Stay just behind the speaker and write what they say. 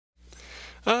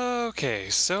Okay,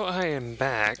 so I am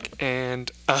back, and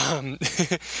I'm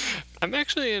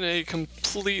actually in a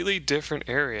completely different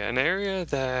area, an area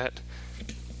that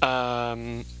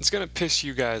is gonna piss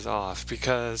you guys off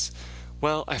because,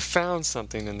 well, I found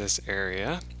something in this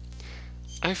area.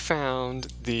 I found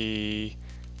the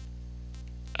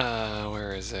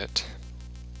where is it?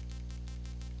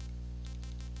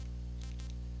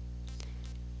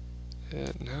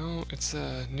 No, it's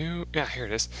a new, yeah, here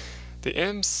it is. The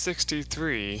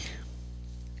M63,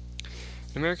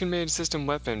 an American-made system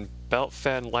weapon,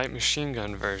 belt-fed light machine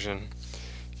gun version,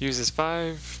 uses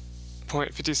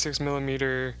 5.56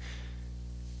 millimeter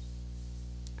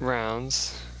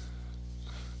rounds.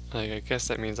 Like, I guess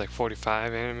that means like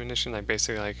 45 ammunition, like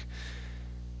basically like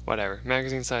whatever.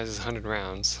 Magazine size is 100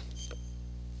 rounds.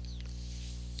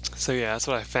 So yeah, that's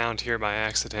what I found here by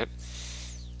accident.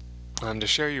 To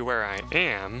show you where I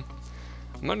am,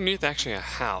 I'm underneath actually a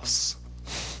house.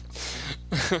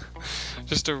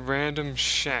 Just a random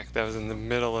shack that was in the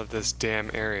middle of this damn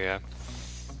area.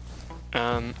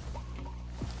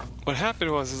 What happened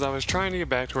was I was trying to get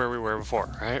back to where we were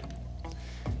before, right?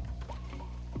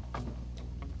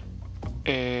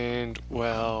 And,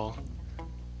 well,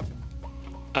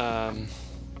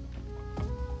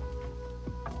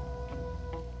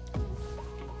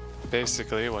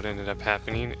 basically what ended up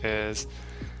happening is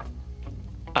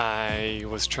I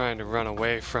was trying to run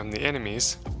away from the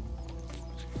enemies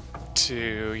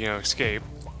to, you know, escape,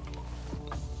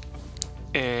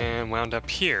 and wound up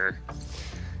here.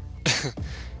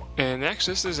 And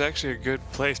actually, this is actually a good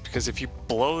place because if you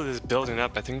blow this building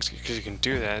up, I think because you can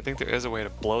do that, I think there is a way to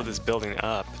blow this building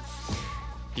up.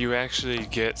 You actually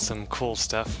get some cool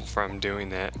stuff from doing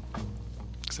that.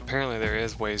 Because apparently there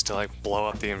is ways to like blow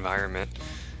up the environment.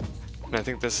 And I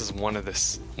think this is one of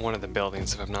the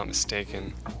buildings, if I'm not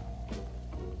mistaken.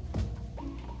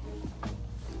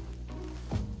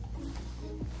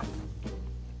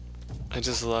 I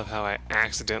just love how I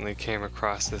accidentally came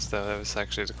across this, though. That was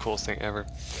actually the coolest thing ever.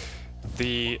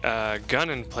 The gun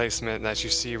emplacement that you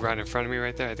see right in front of me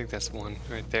right there, I think that's one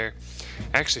right there,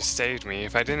 actually saved me.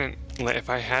 If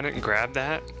I hadn't grabbed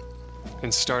that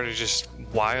and started just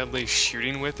wildly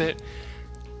shooting with it,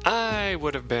 I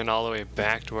would have been all the way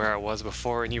back to where I was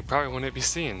before, and you probably wouldn't be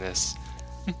seeing this.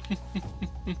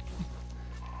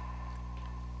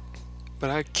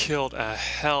 But I killed a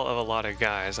hell of a lot of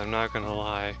guys, I'm not gonna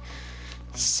lie.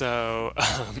 So,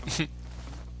 it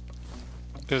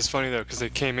was funny though, because they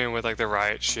came in with like the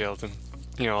riot shield and,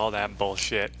 you know, all that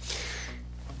bullshit.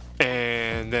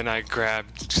 And then I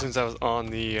grabbed, since I was on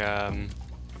the,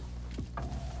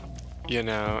 you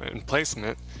know,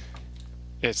 emplacement,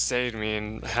 it saved me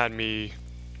and had me,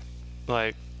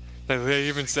 like they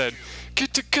even said,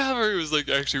 "Get to cover!" It was like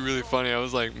actually really funny. I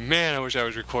was like, man, I wish I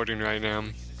was recording right now.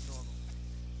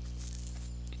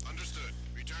 Understood.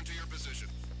 Return to your position.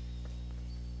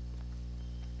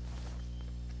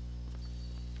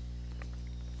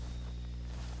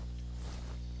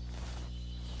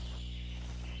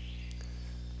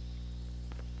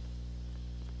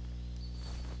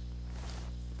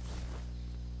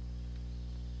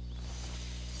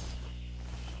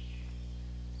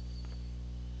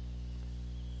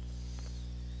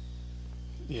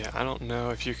 Yeah, I don't know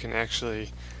if you can actually,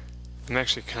 I'm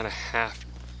actually kind of half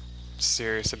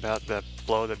serious about the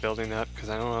blow the building up, because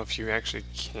I don't know if you actually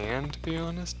can, to be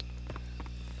honest.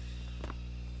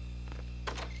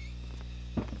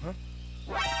 Huh?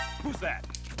 Who's that?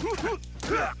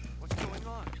 What's going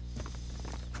on?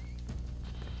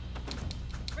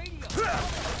 Radio!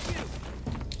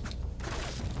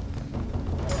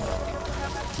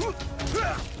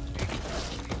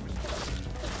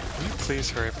 Can you please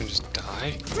hurry up and just die? I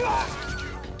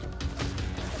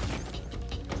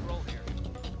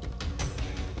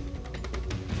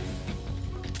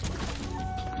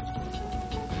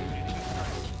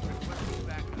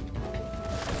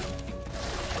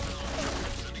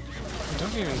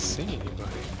don't even see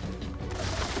anybody.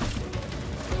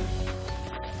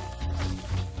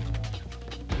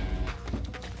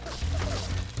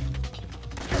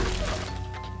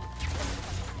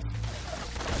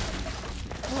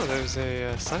 Oh, there's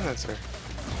a silencer.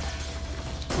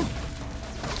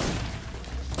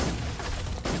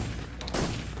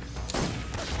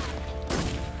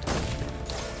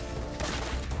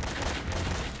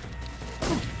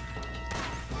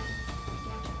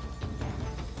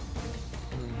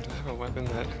 Do I have a weapon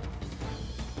that...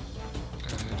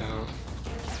 I don't.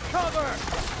 Cover!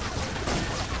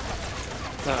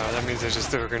 Oh, that means I just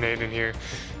threw a grenade in here.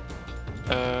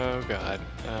 Oh god.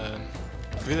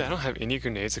 Really, I don't have any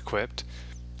grenades equipped.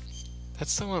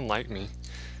 That's so unlike me.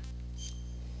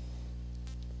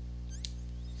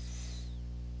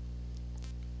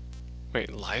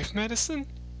 Wait, life medicine?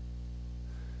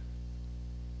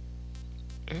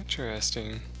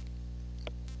 Interesting.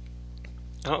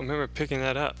 I don't remember picking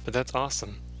that up, but that's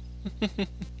awesome. I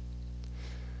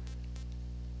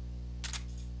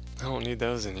don't need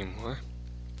those anymore.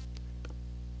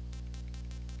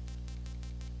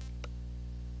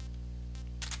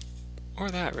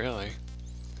 Or that, really.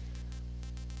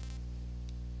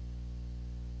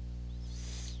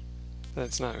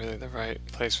 That's not really the right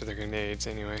place for the grenades,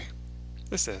 anyway.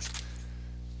 This is.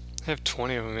 I have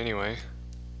 20 of them anyway.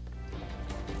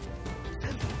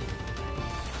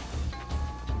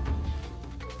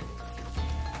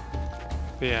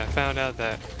 But yeah, I found out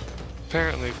that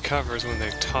apparently covers when they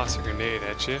toss a grenade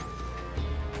at you.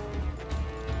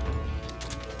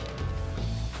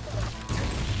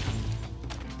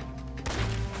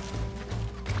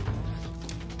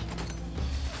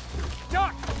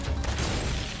 Duck!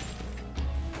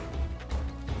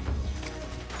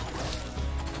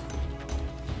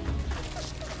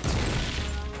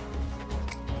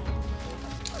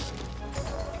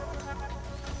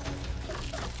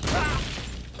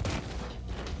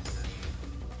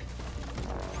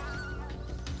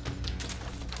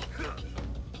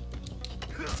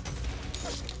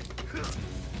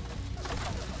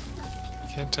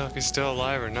 Can't tell if he's still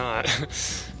alive or not.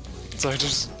 So I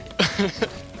just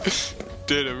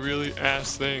did a really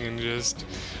ass thing and just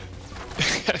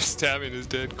kept stabbing his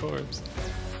dead corpse.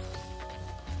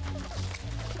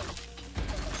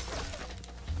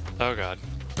 Oh god.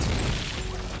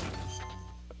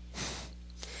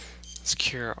 Let's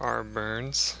cure our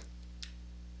burns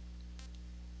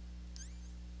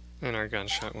and our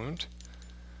gunshot wound.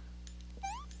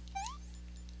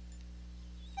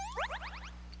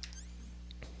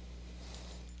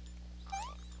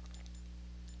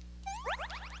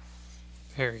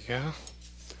 There we go.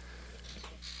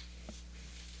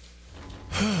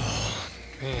 Oh,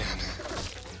 man.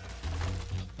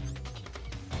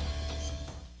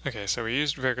 Okay, so we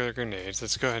used regular grenades.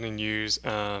 Let's go ahead and use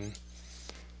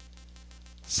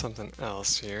something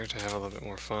else here to have a little bit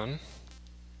more fun.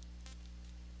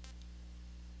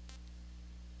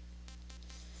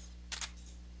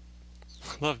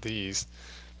 I love these.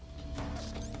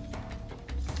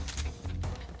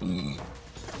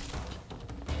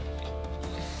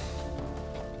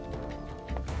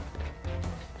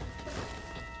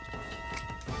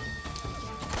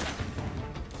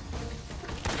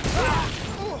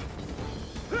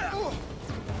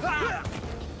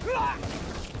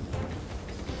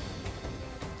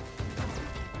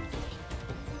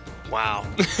 Wow.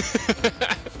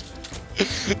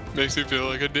 Makes me feel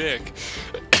like a dick.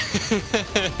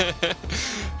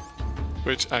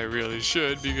 Which I really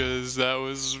should, because that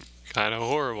was kind of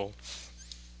horrible.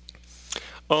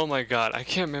 Oh my god, I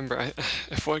can't remember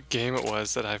what game it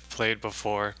was that I've played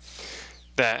before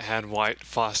that had white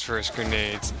phosphorus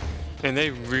grenades, and they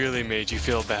really made you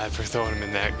feel bad for throwing them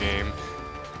in that game.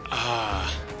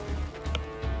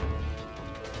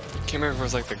 Can't remember if it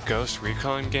was like the Ghost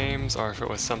Recon games or if it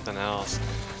was something else,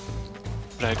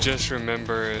 but I just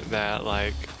remember that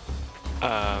like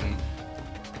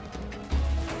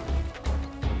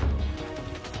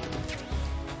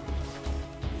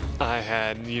I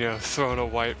had, you know, thrown a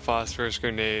white phosphorus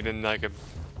grenade in like a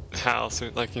house,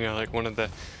 or like, you know, like one of the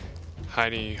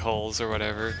hidey holes or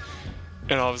whatever,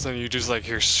 and all of a sudden you just like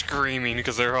hear screaming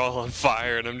because they're all on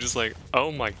fire, and I'm just like,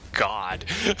 oh my god.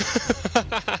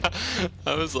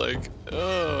 I was like,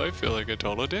 oh, I feel like a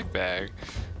total dickbag.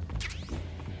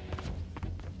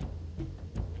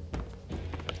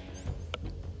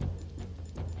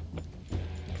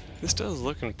 This does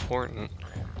look important.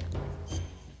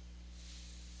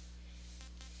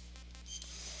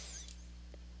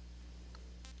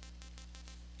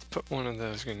 Put one of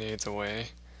those grenades away.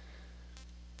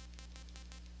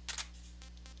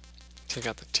 Take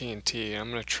out the TNT. I'm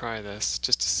gonna try this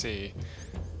just to see.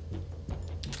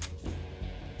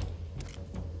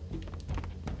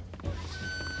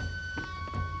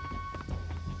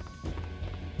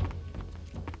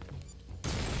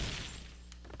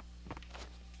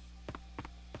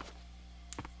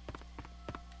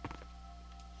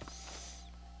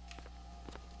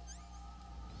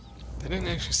 That didn't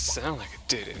actually sound like it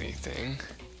did anything.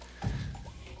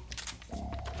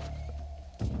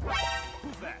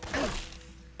 Who's that?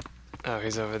 Oh,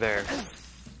 he's over there.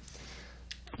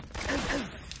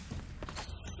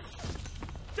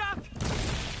 Duck!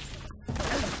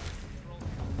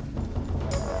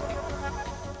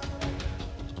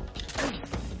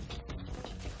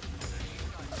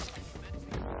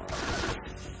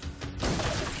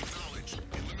 Knowledge.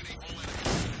 Eliminate all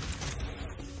enemies.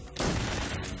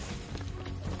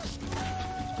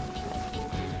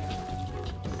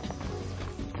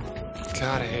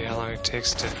 God, I hate how long it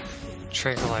takes to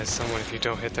tranquilize someone if you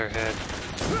don't hit their head.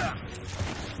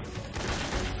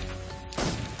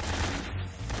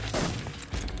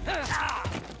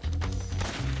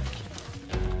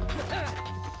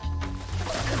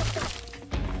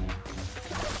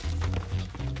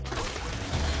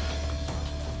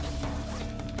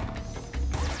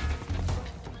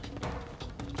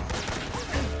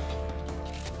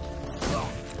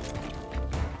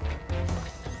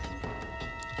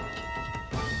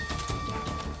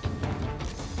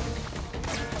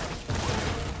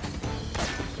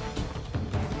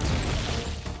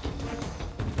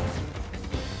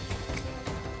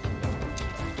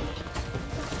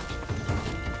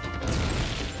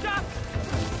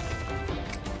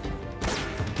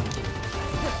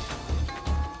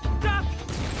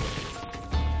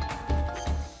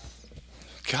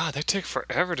 God, they take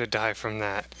forever to die from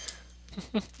that.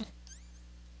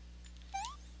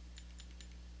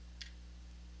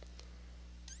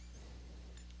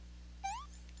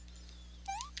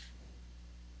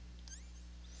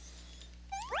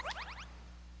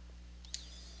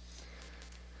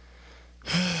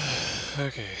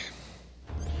 Okay.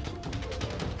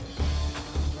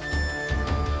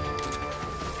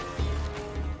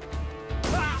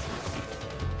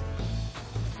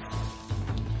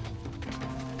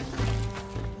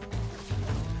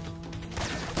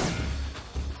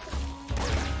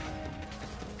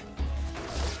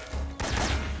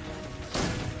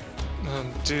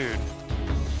 Dude.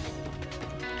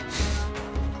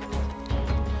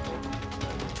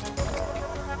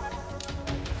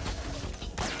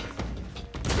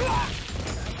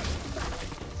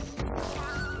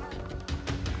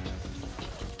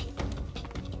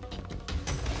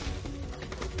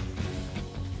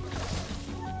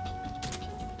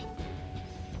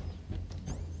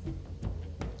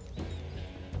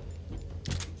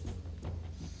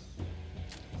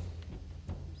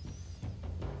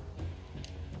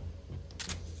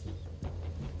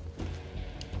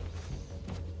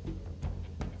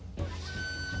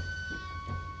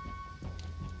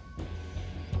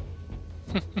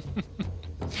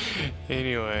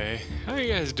 Anyway, how are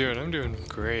you guys doing? I'm doing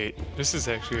great. This is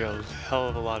actually a hell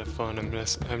of a lot of fun,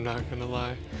 I'm not gonna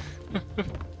lie.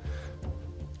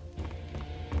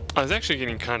 I was actually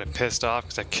getting kind of pissed off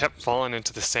because I kept falling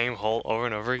into the same hole over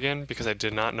and over again because I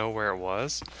did not know where it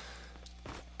was.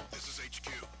 This is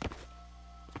HQ.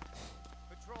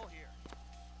 Patrol here.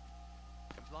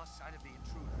 We've lost sight of the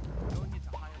intruder. Going into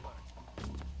high alert.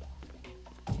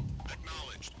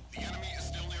 Acknowledged. The enemy is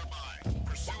still nearby.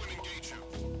 Pursue and engage him.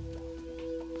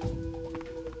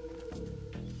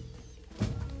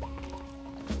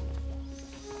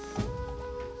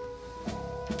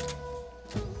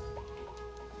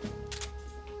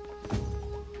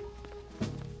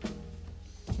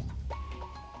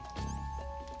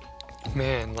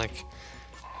 Man, like, it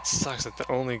sucks that the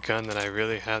only gun that I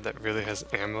really have that really has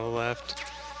ammo left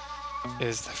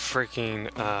is the freaking,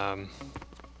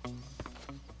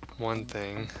 one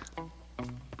thing.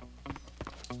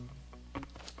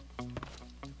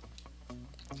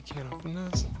 You can't open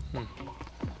this?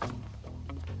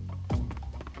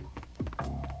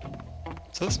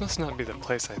 So this must not be the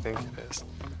place I think it is.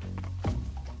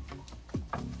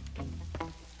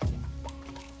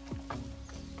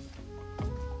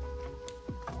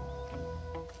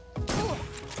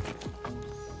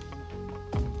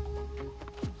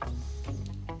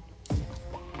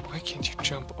 Why can't you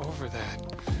jump over that?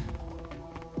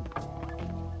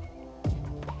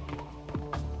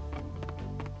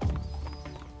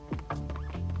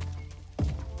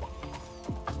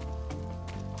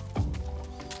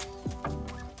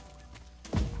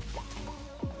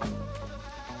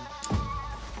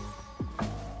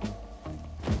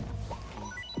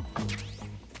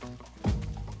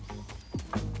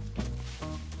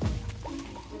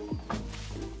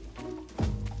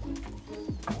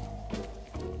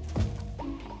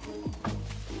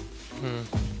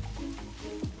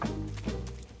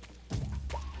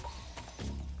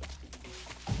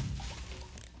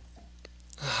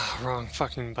 Wrong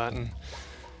fucking button.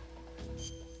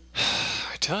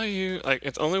 I tell you, like,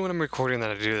 it's only when I'm recording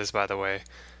that I do this, by the way.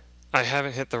 I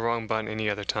haven't hit the wrong button any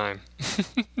other time.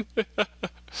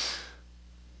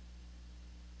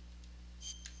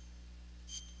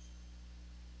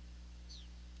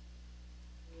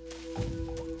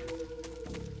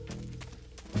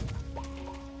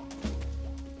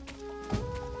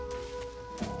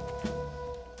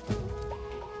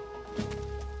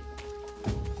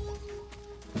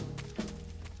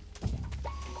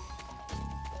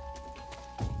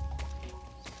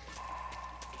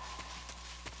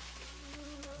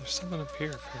 There's something up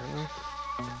here, apparently.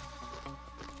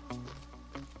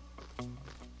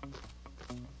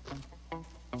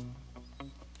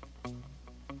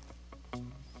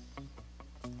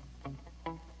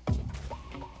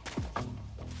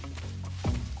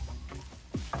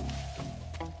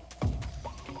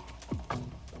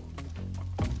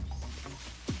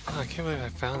 I can't believe I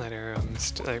found that area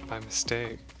by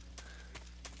mistake.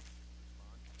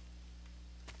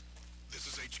 This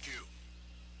is HQ.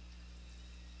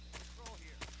 Control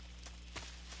here.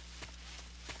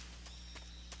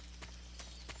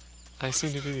 I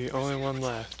seem to be the only one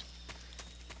left.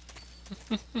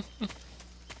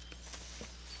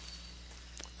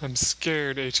 I'm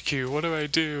scared, HQ. What do I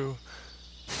do?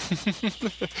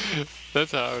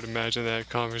 That's how I would imagine that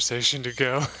conversation to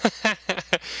go.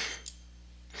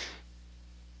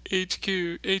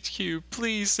 HQ,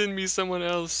 please send me someone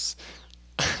else.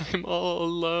 I'm all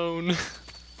alone.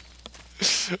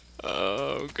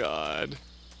 Oh God.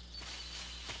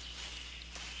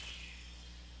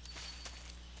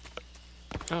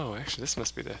 Oh, actually, this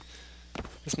might be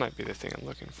the thing I'm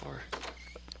looking for.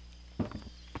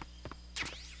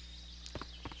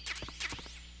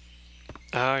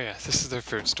 Oh yeah, this is their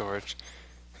food storage.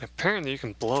 And apparently you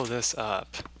can blow this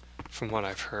up, from what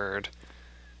I've heard.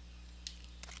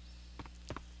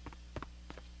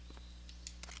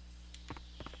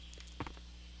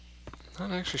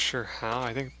 Not actually sure how.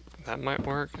 I think that might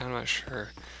work. I'm not sure.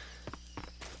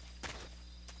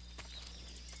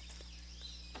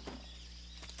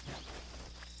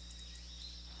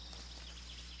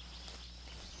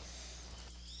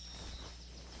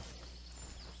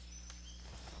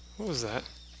 What was that?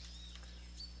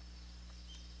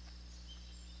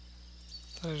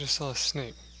 Thought I just saw a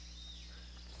snake.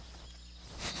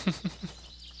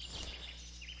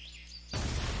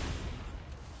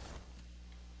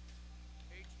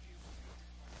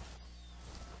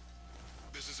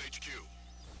 This is HQ.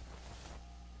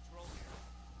 Control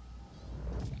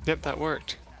here. Yep, that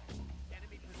worked.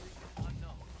 Enemy position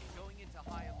unknown. Going into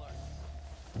high alert.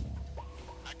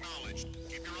 Acknowledged.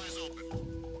 Keep your eyes open.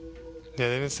 Yeah,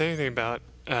 they didn't say anything about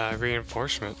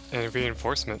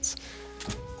reinforcements.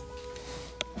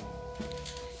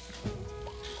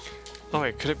 Oh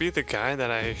wait, could it be the guy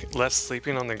that I left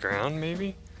sleeping on the ground,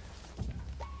 maybe?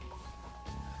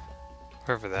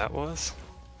 Whoever that was.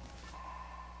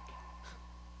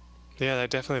 Yeah, that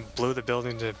definitely blew the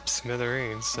building to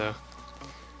smithereens, so...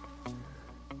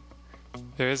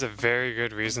 There is a very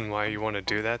good reason why you want to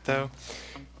do that, though.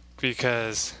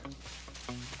 Because...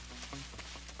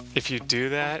 if you do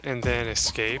that and then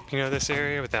escape, this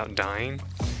area without dying,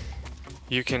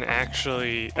 you can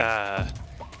actually,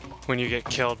 when you get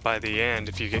killed by the end,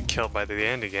 if you get killed by the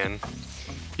end again,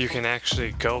 you can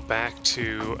actually go back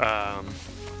to,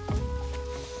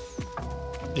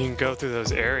 you can go through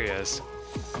those areas,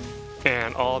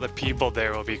 and all the people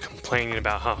there will be complaining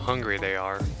about how hungry they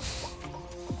are.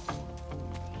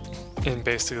 And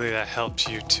basically that helps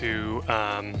you to,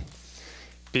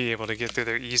 be able to get through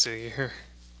there easier.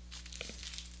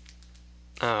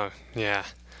 Oh, yeah.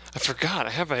 I forgot, I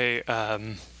have a,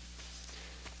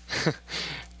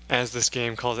 as this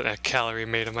game calls it, a calorie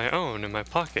made of my own in my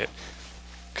pocket.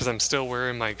 Because I'm still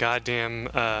wearing my goddamn,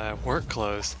 work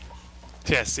clothes.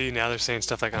 Yeah, see, now they're saying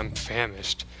stuff like I'm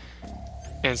famished.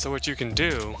 And so what you can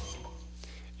do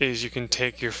is you can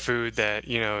take your food that,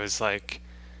 is like,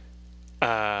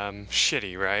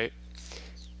 shitty, right?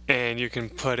 And you can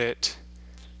put it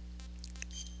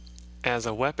as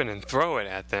a weapon and throw it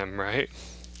at them, right?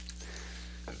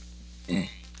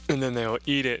 And then they'll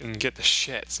eat it and get the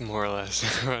shits, more or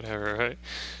less, or whatever, right?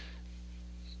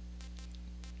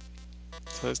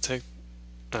 So let's take...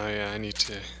 Oh yeah, I'm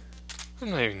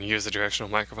not even use the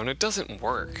directional microphone. It doesn't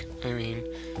work. I mean,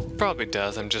 probably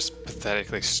does. I'm just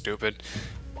pathetically stupid.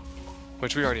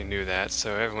 Which we already knew that,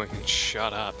 so everyone can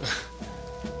shut up.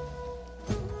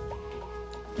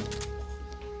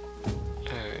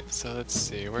 Alright, so let's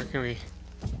see. Where can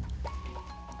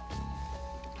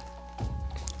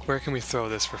we throw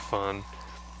this for fun?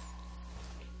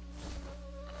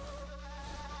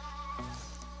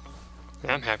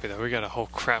 I'm happy that we got a whole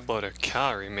crap load of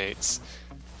calorie mates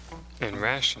and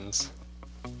rations.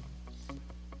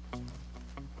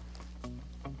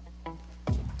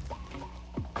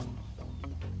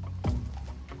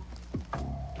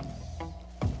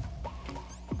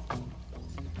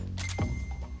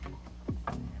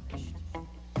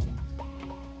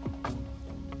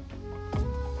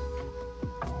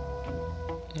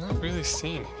 Not really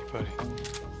seeing anybody.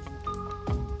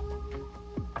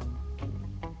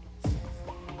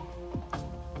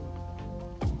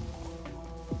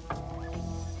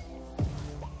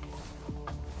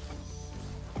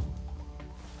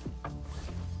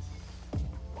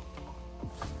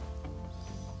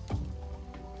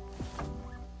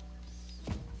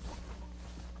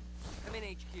 Come in,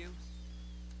 HQ.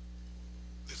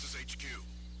 This is HQ.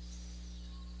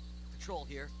 Patrol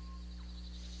here.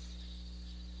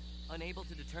 Unable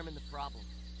to determine the problem.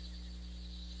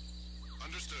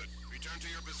 Understood. Return to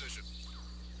your position.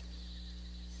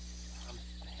 I'm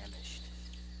famished.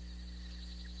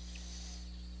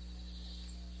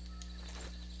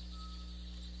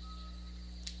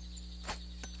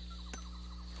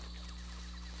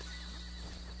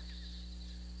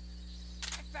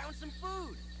 I found some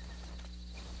food.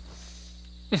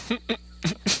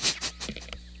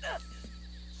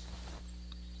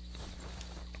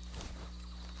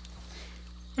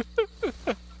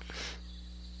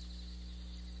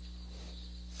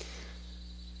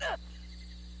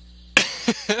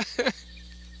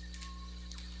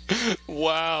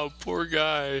 Wow, poor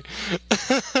guy.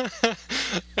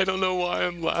 I don't know why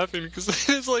I'm laughing because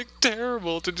it's like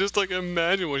terrible to just like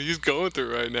imagine what he's going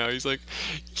through right now. He's like,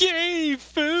 yay,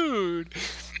 food!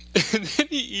 And then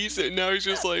he eats it and now he's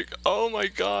just like, oh my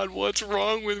god, what's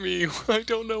wrong with me? I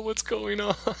don't know what's going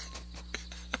on.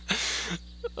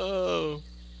 Oh.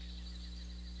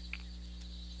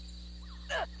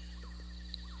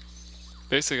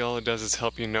 Basically all it does is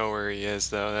help you know where he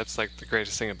is though. That's like the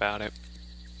greatest thing about it.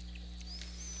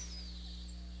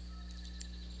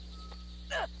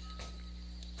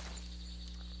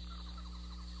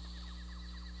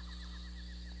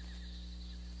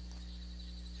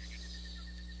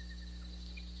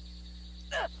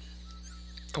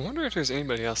 I wonder if there's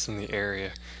anybody else in the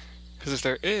area. Because if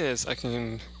there is, I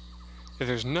can... If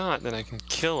there's not, then I can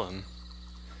kill him.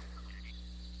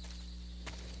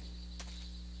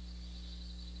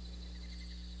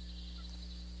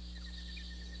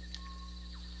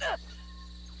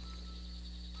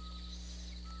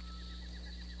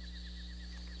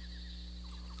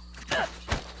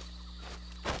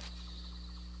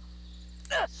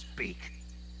 Speak.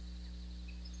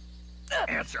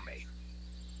 Answer me.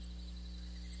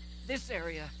 This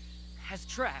area has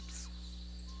traps.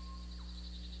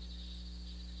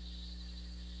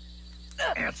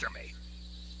 Answer me.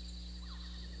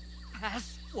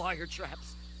 Past wire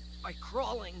traps by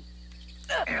crawling.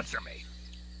 Answer me.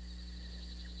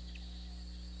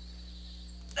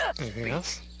 Anything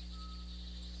else?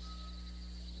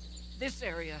 This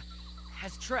area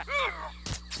has traps.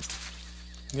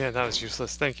 Yeah, that was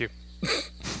useless. Thank you.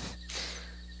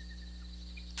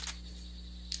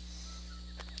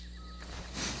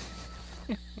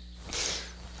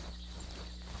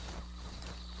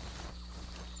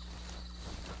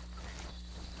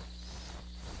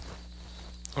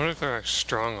 I wonder if there are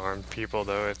strong-armed people,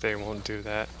 though, if they won't do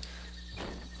that.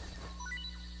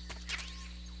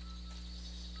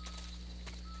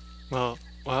 Well,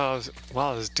 while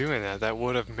I was doing that, that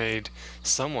would have made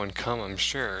someone come, I'm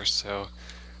sure, so...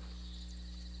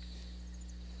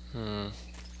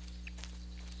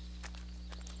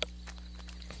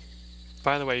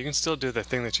 By the way, you can still do the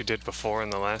thing that you did before in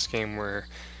the last game where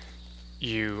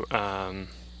you,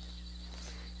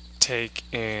 take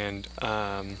and,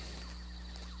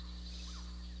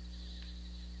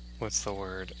 what's the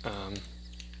word?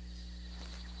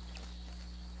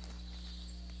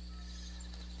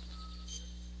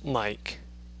 Like,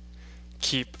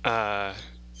 keep,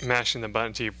 mashing the button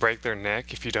until you break their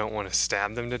neck if you don't want to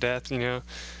stab them to death, you know?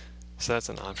 So that's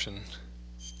an option.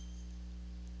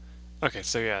 Okay,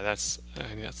 so yeah, that's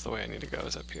the way I need to go,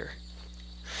 is up here.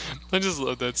 I just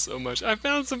love that so much. I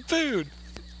found some food!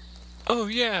 Oh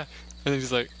yeah! And then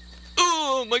he's like,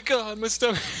 oh my god, my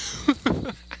stomach!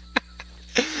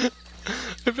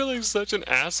 I feel like such an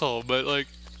asshole, but like,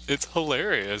 it's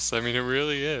hilarious. I mean, it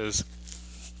really is.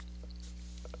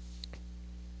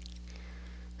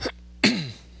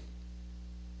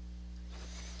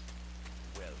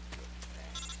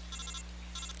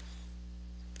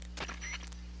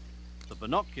 The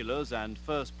binoculars and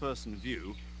first-person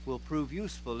view will prove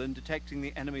useful in detecting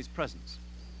the enemy's presence.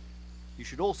 You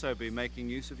should also be making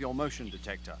use of your motion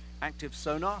detector, active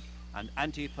sonar, and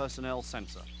anti-personnel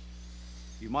sensor.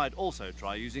 You might also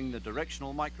try using the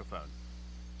directional microphone.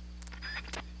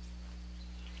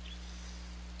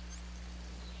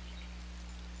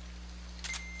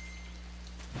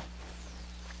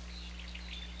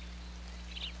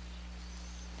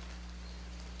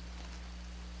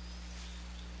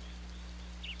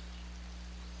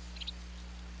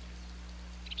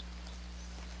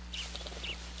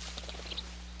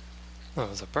 Oh, it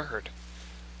was a bird.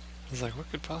 I was like, what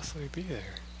could possibly be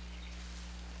there?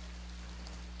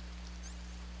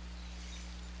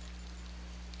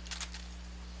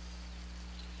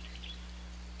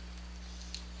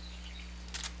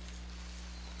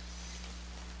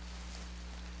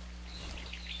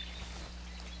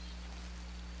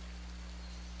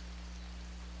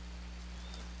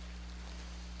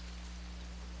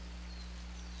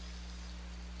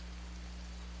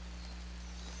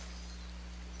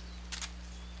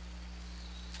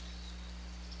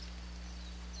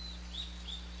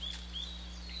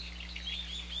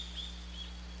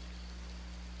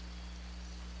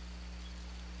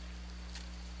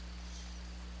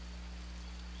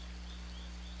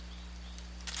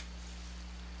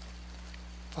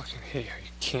 Fucking hate how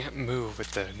you can't move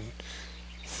with the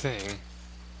thing.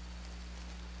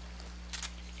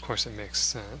 Of course it makes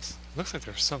sense. Looks like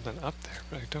there's something up there,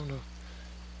 but I don't know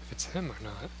if it's him or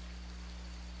not.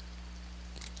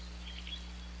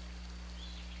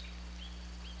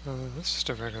 That's just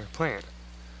a regular plant.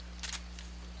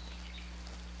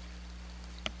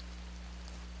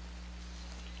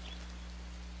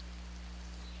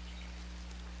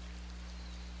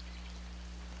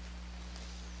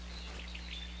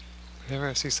 Whenever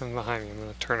I see something behind me, I'm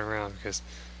going to turn around because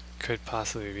it could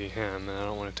possibly be him, and I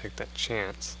don't want to take that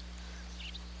chance.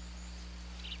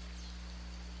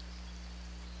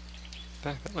 In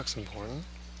fact, that looks important.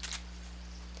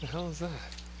 What the hell is that?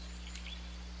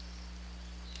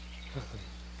 Nothing.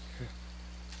 Okay.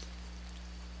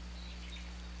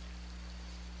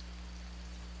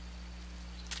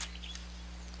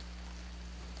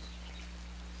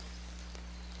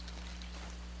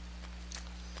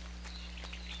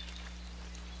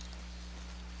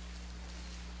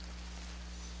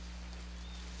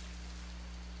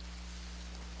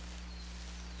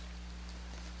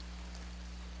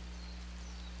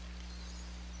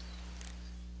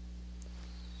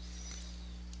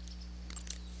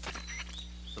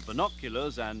 The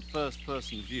binoculars and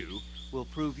first-person view will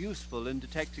prove useful in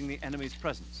detecting the enemy's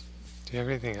presence. Do you have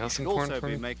anything You else should important also for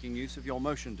be me? making use of your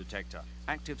motion detector,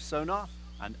 active sonar,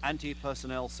 and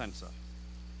anti-personnel sensor.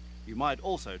 You might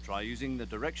also try using the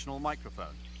directional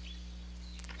microphone.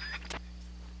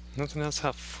 Nothing else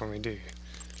helpful for me, do you?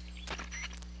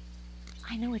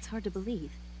 I know it's hard to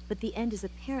believe, but the End is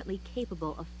apparently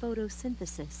capable of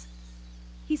photosynthesis.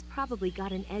 He's probably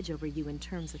got an edge over you in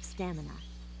terms of stamina.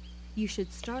 You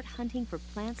should start hunting for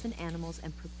plants and animals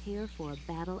and prepare for a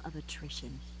battle of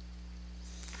attrition.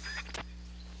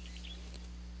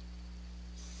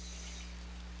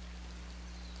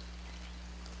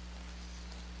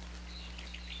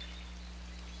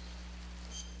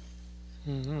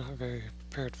 I'm not very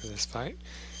prepared for this fight.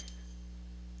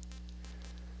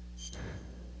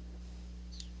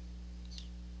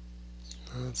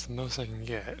 That's the most I can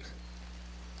get.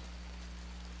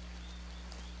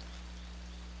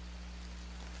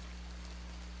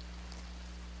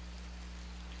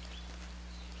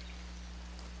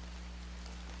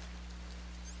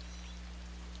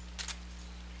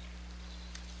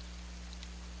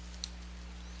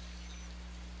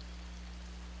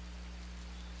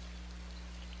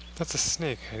 That's a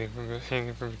snake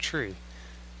hanging from a tree.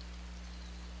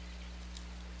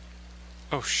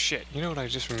 Oh shit, you know what I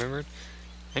just remembered?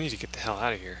 I need to get the hell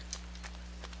out of here.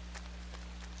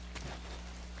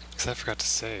 Because I forgot to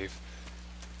save.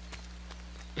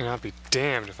 And I'll be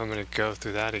damned if I'm going to go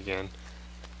through that again.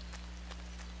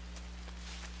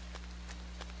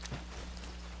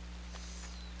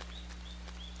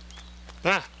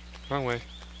 Ah! Wrong way.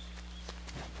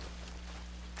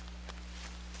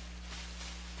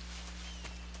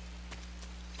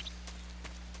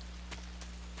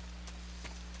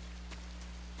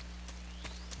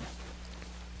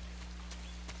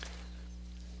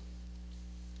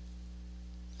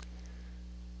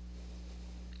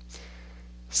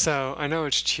 So, I know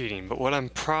it's cheating, but what I'm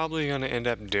probably going to end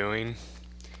up doing,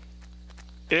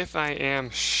 if I am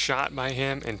shot by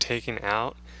him and taken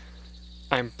out,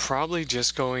 I'm probably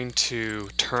just going to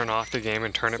turn off the game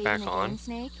and turn it back on,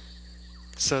 Snake?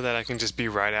 so that I can just be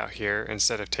right out here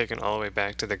instead of taking all the way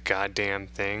back to the goddamn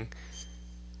thing.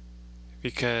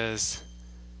 Because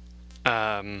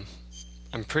I'm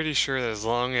pretty sure that as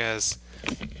long as,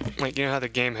 like, you know how the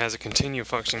game has a continue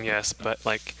function, yes, but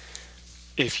like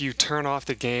if you turn off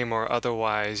the game or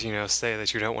otherwise, you know, say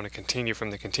that you don't want to continue from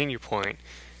the continue point,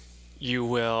 you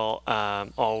will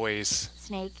always...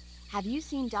 Snake, have you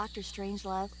seen Dr.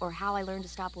 Strangelove or How I Learned to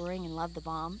Stop Worrying and Love the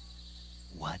Bomb?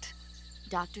 What?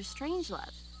 Dr.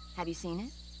 Strangelove. Have you seen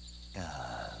it?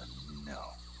 No.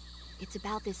 It's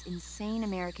about this insane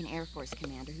American Air Force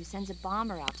commander who sends a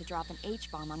bomber out to drop an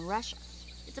H-bomb on Russia.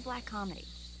 It's a black comedy.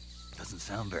 Doesn't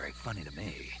sound very funny to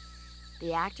me.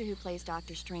 The actor who plays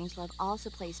Dr. Strangelove also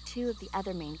plays two of the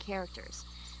other main characters.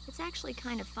 It's actually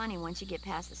kind of funny once you get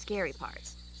past the scary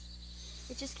parts.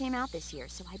 It just came out this year,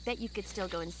 so I bet you could still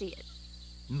go and see it.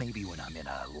 Maybe when I'm in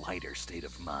a lighter state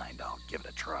of mind, I'll give it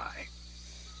a try.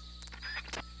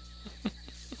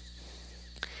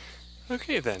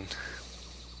 Okay then.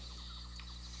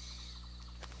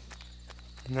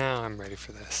 Now I'm ready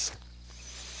for this.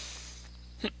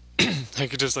 I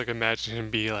could just like imagine him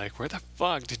be like, where the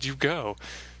fuck did you go?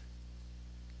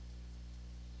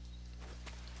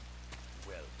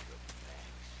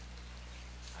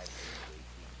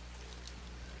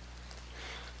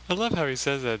 I love how he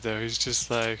says that though. He's just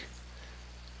like,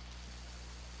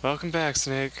 welcome back,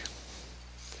 Snake.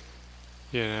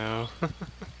 You know?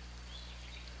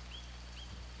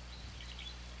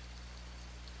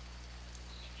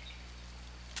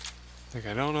 Like,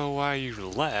 I don't know why you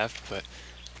left, but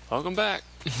welcome back.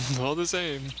 All the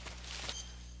same.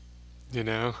 You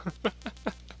know?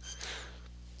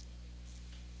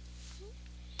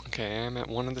 Okay, I'm at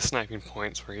one of the sniping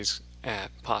points where he's at,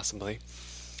 possibly.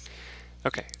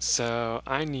 Okay, so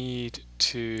I need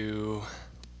to...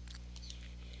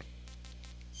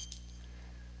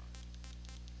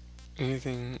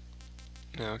 Anything...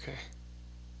 No, okay.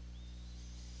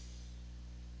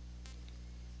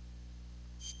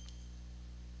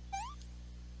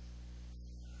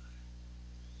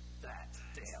 That's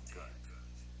damn good.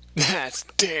 That's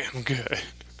damn good.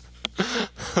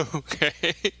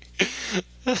 Okay.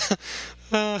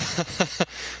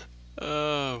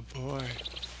 Oh boy.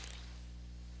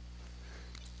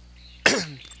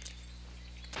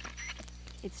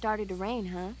 It started to rain,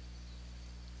 huh?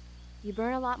 You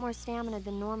burn a lot more stamina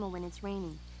than normal when it's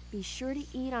raining. Be sure to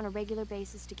eat on a regular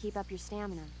basis to keep up your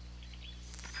stamina.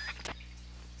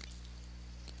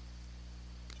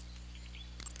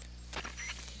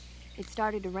 It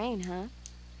started to rain, huh?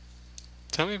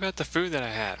 Tell me about the food that I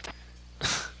had.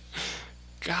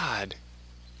 God.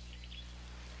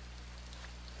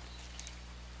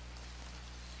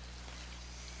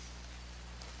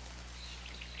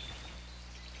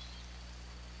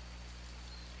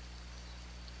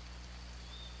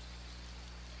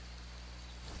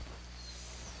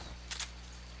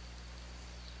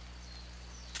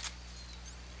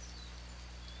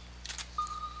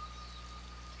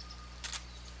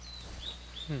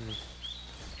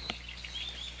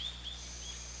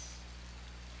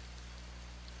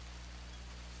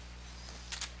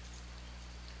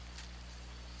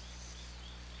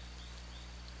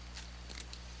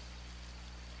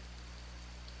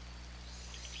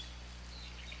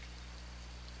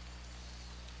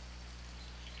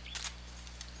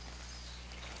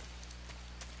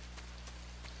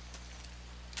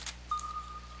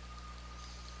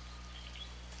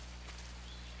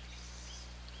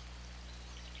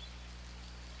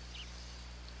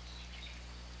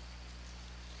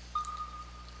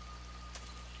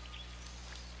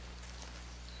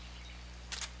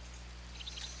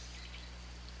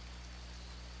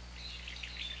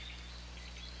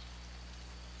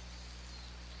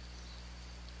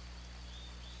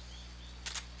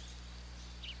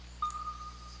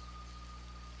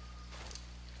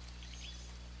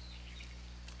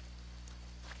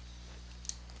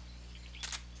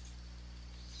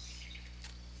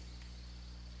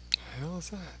 The hell is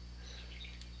that?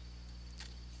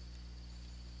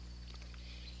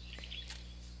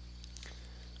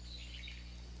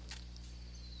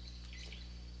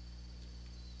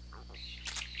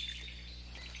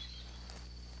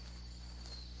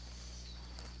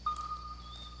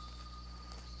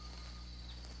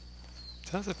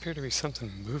 It does appear to be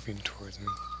something moving towards me.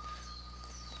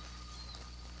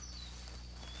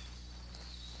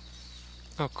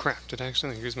 Oh crap, did I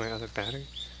accidentally use my other battery?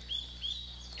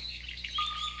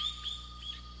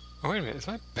 Oh wait a minute, is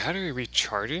my battery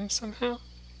recharging somehow?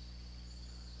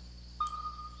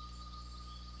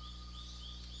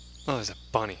 Oh, there's a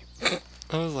bunny.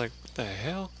 I was like, what the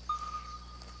hell?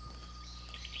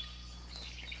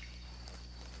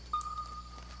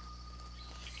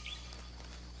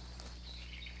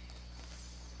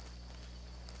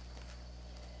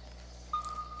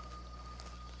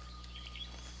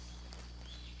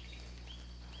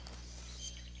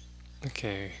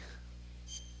 Okay.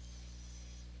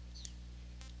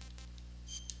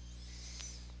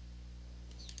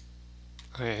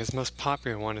 Okay, his most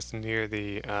popular one is near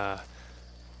the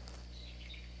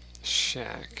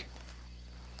shack.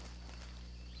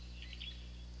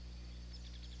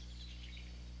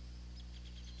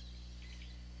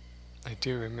 I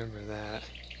do remember that.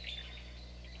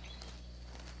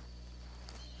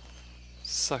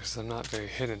 Sucks I'm not very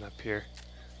hidden up here.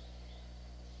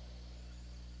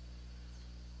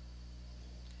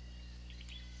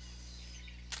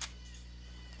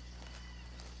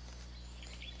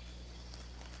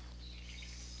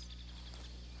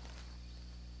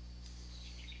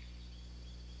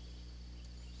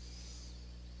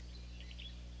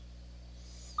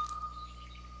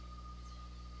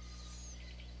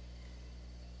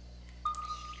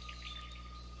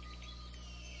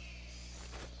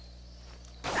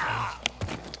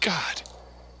 God,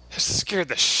 that scared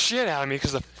the shit out of me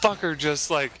because the fucker just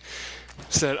like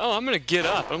said, "Oh, I'm gonna get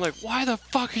up." I'm like, "Why the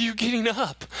fuck are you getting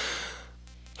up?"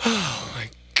 Oh my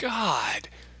God.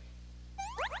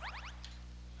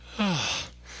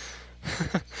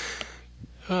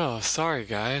 Oh, sorry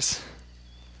guys.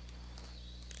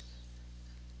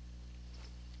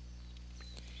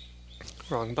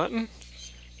 Wrong button.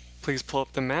 Please pull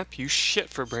up the map, you shit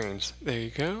for brains. There you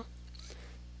go.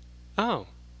 Oh,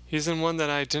 he's in one that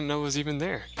I didn't know was even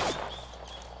there.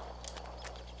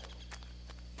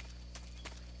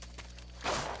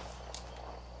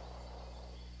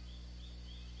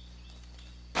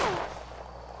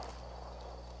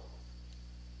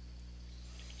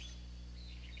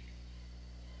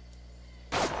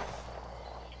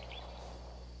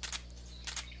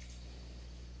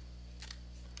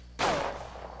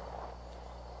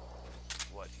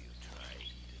 What are you trying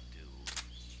to do?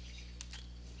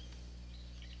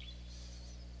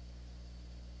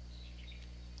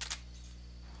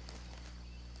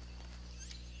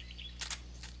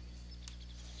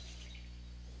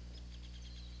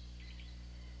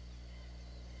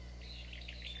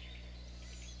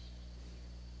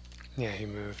 Yeah, he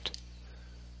moved.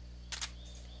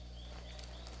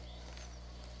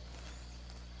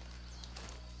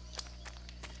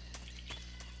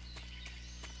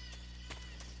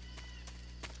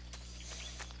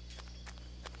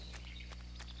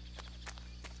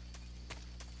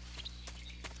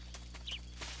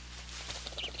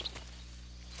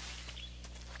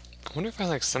 I wonder if I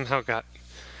like somehow got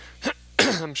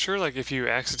I'm sure like if you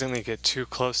accidentally get too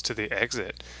close to the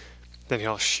exit, then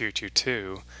he'll shoot you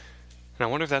too. And I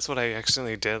wonder if that's what I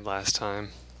accidentally did last time.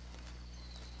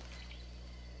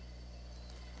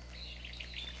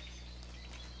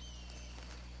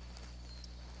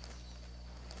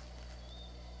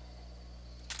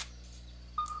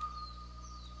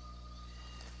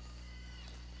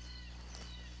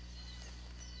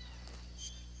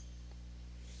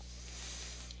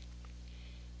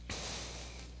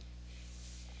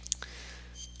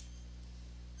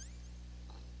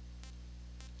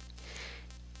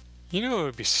 You know it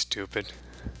would be stupid?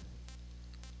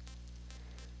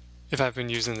 If I've been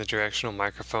using the directional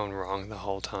microphone wrong the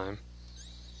whole time.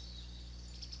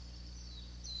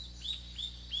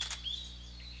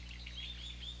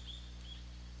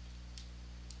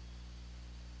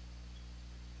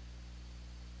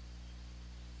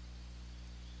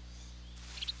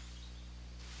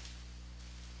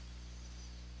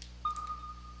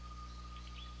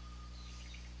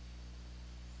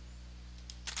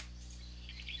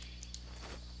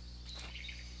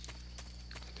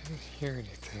 I didn't hear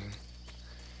anything.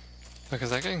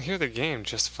 Because I can hear the game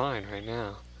just fine right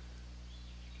now.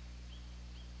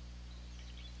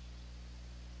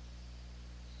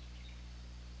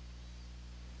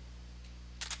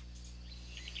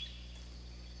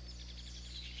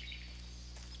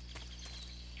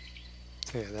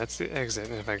 So yeah, that's the exit,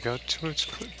 and if I go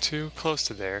too close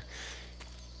to there,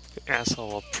 the asshole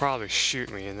will probably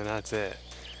shoot me, and then that's it.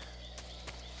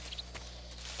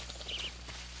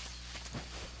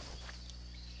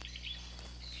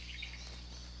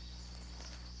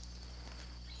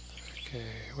 Okay,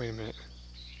 wait a minute.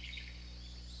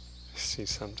 I see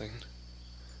something.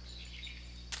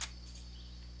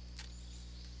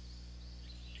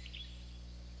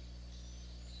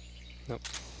 Nope.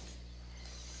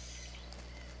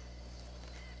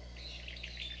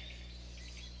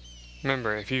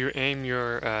 Remember, if you aim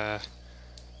your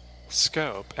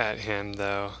scope at him,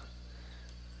 though,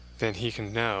 then he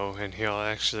can know, and he'll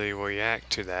actually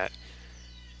react to that.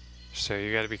 So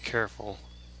you gotta be careful.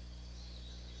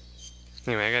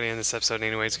 Anyway, I gotta end this episode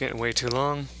anyway, it's getting way too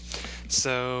long.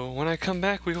 So when I come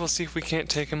back, we will see if we can't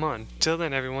take him on. Till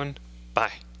then, everyone,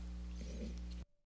 bye.